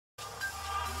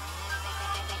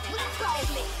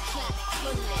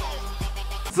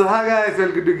So hi guys,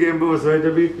 welcome to GAMEBROS, right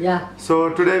Abhi? Yeah. So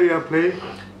today we are playing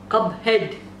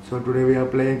Cuphead. So today we are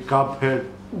playing Cuphead.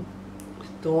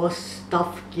 Those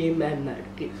tough game and mad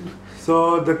game.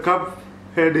 So the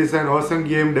Cuphead is an awesome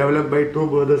game developed by two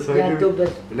brothers, right? Yeah, two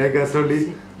brothers. Like us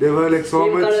only. They were like so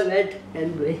Same much. color red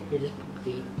and green.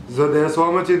 So they are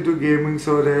so much into gaming,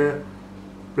 so they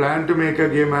plan to make a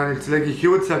game and it's like a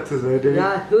huge success, right?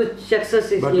 Yeah, huge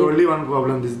success is But game. only one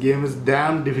problem, this game is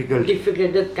damn difficult.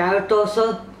 Difficult. The characters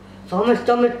are so much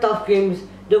tough games.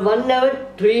 The one level,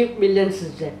 3 million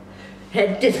is there.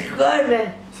 Head is good,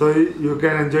 man. So you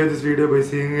can enjoy this video by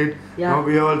seeing it. Yeah. Now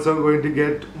we are also going to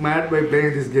get mad by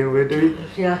playing this game, right?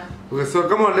 Yeah. Okay, so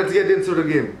come on, let's get into the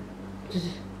game.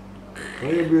 Why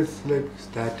is like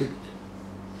static?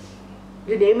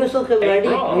 The name is okay, ready?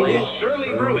 Is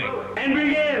surely brewing. And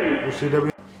begin!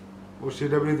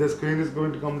 OCW, the screen is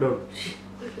going to come down.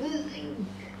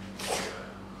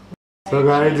 So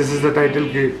guys, this is the title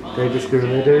screen,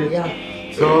 right?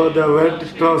 Yeah. So the red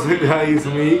trouser guy is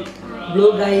me.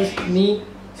 Blue guy is me.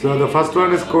 So the first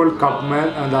one is called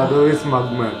Cupman and the other is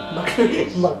Mugman.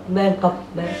 Mugman,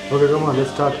 Cupman. Okay, come on,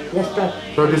 let's start. Let's start.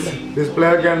 So this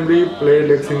player can be played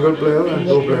like single player and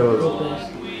two players.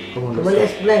 Come on,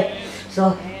 Let's play.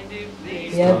 So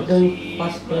we are doing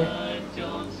first play.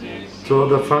 So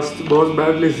the first boss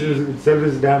battle itself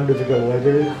is damn difficult, right?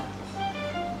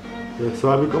 Yeah, so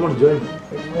Abhi, come on, join.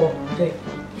 Okay.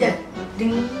 Yeah.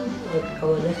 Ding. Okay, come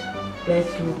on, let's play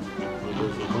through.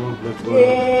 Come on, let's go.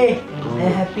 Yay!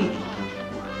 I'm happy.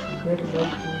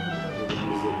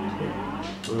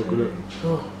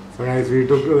 Oh, So guys, we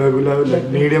took regular, like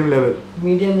medium level.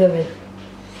 medium level.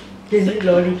 This is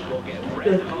loading.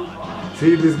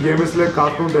 See, this game is like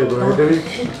cartoon type, right?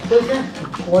 What's that?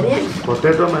 Audience?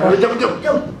 Potato man. Oh,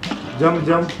 Jump.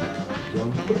 Jump.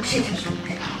 Shit. Shoot.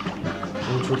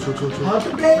 How to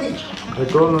play this? I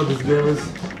told you this game is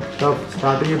tough.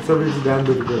 Starting itself is damn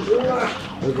difficult.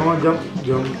 Okay, come on, jump.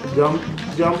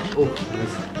 Oh,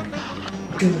 nice.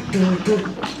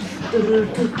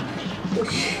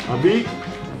 Abhi.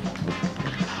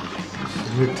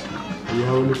 Shit. We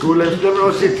have only 2 lives left.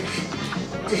 Oh shit.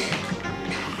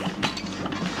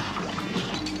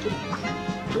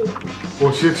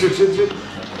 Oh shit.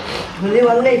 Only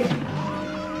one life.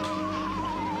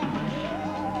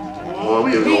 Oh,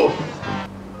 we go.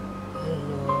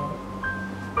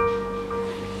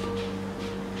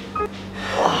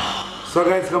 So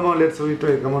guys, come on, let's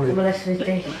retry. Come on. Come on, let's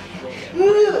retry.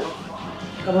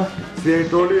 Come on. See, I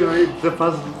told you, right? It's the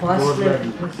first boss Fast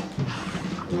battle. left.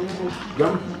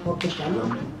 Jump. Okay, jump.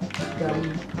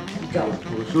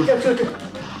 Oh, shoot. Shoot.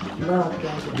 No,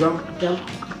 okay. Jump.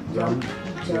 Jump.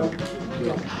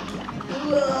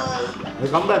 Hey,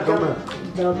 come back.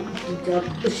 Jump.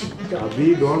 Shit, jump. Abhi,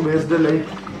 don't waste the light.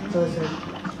 Sorry.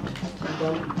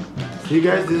 Jump. See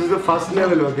guys, this is the first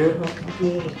level, okay?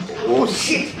 Okay. Oh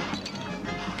shit!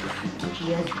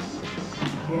 Yes.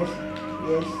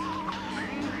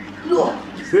 No.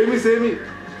 Save me.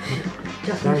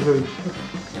 Just Thanks, Abhi.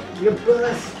 your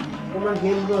bros. Come on,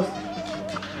 GAMEBROS.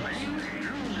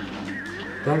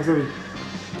 Thanks, Abhi.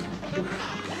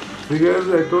 See guys,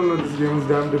 I told you this game is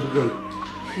damn difficult.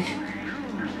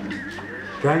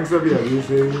 Thanks, Abhi. Abhi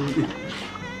saving me.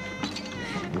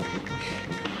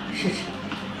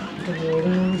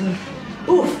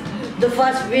 Oof! The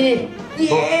first win! Oh, the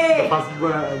Yeah! first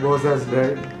boss has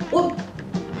died. Oh!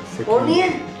 Second.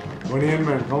 Onion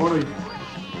man, come on.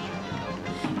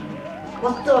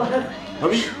 What the heck?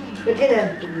 Abhi. Okay,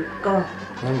 come on.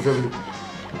 Thanks, Abhi.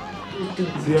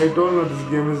 See, I told you this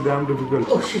game is damn difficult.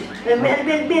 Oh shit! Help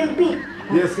me!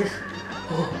 Yes.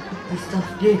 Oh, this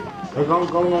tough game. Hey,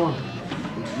 come on.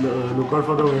 Look out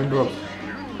for the raindrops.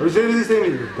 Abhi, save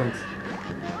me. Thanks.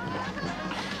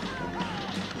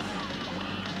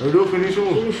 I do finish him.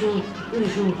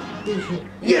 Finish him.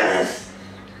 Yes!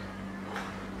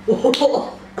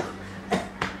 Oh!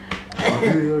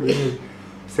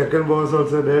 Second boss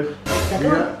also dead.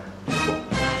 Second?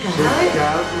 Shit,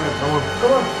 man.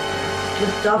 Come on.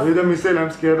 This tough. With the missile, I'm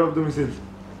scared of the missiles.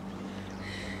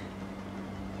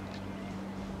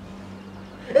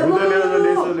 With the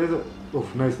laser. Oh,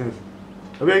 nice.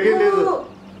 Abhi, again laser.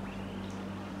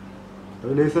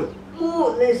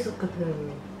 Oh, laser.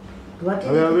 What is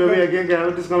Abhi, again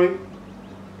carrot is coming.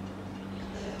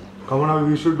 Come on, Abhi,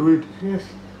 we should do it. Yes,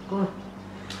 come on.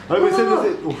 Abhi, missile.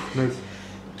 Oh, nice.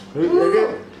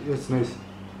 Again. Yes, nice.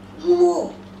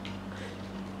 Oh.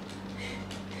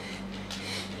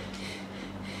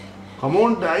 Come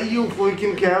on, die, you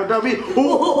freaking carrot, Abhi.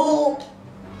 Oh.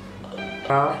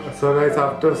 So guys,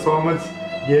 after so much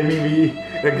gaming, we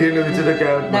again reached the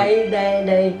carrot.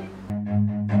 Die.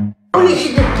 Holy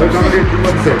shit! Come on, get too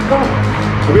much set. Come on.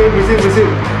 Abhi,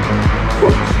 missile.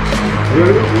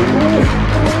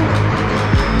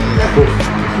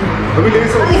 Abhi,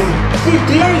 laser. See,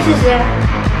 3 ices there.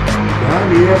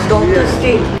 Yeah, yes. Stop the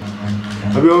stream.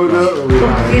 Abhi, over the.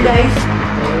 See the ice?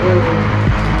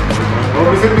 Oh,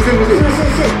 missile.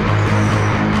 Sit.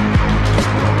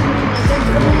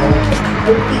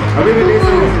 Abhi,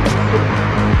 laser.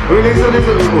 Oh,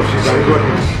 shit, I got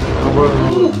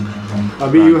it.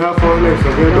 Abhi, you have 4 lives,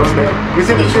 okay? Don't die.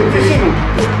 Missile. Finish him.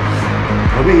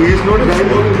 Abhi, he is not dying.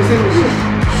 Missile.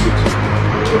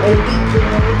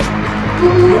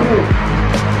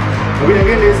 Abhi,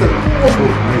 again laser. Oh,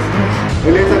 nice.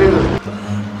 Laser.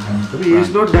 Abhi, he is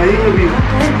not dying, Abhi.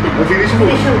 Finish him.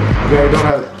 Abhi, I don't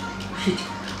have it.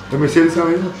 The missile is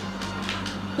coming.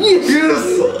 Yes!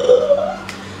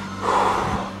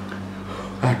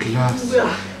 At last.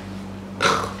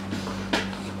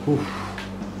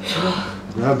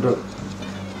 Yeah, bro.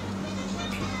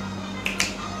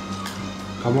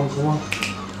 Come on.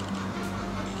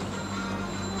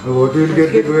 What will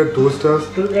get it? 2 stars?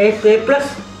 2 plus.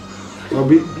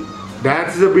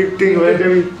 That's a big thing, right?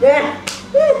 Yeah.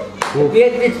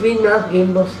 Wait, it's been now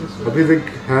GAMEBROS. The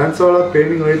hands all are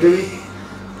paining, right?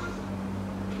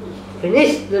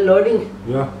 Finished the loading.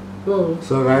 Yeah. Oh.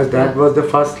 So guys, that was the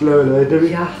first level, right?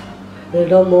 Yeah.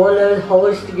 There are more levels. How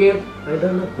is the game? I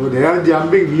don't know. Oh, they are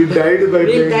jumping. We died by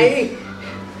We playing. died.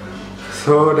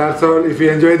 So that's all. If you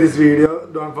enjoyed this video,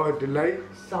 don't forget to like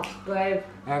Subscribe.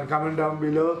 and comment down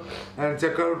below and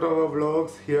check out our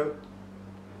vlogs here.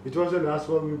 Which was the last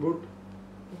one we put?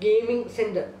 Gaming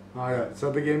Center. Yeah.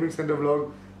 So the Gaming Center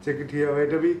vlog, check it here, right,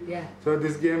 Abhi? Yeah. So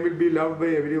this game will be loved by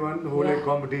everyone who like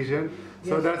competition.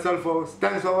 So Yes. that's all folks.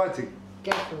 Thanks for watching.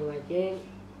 Thanks for watching.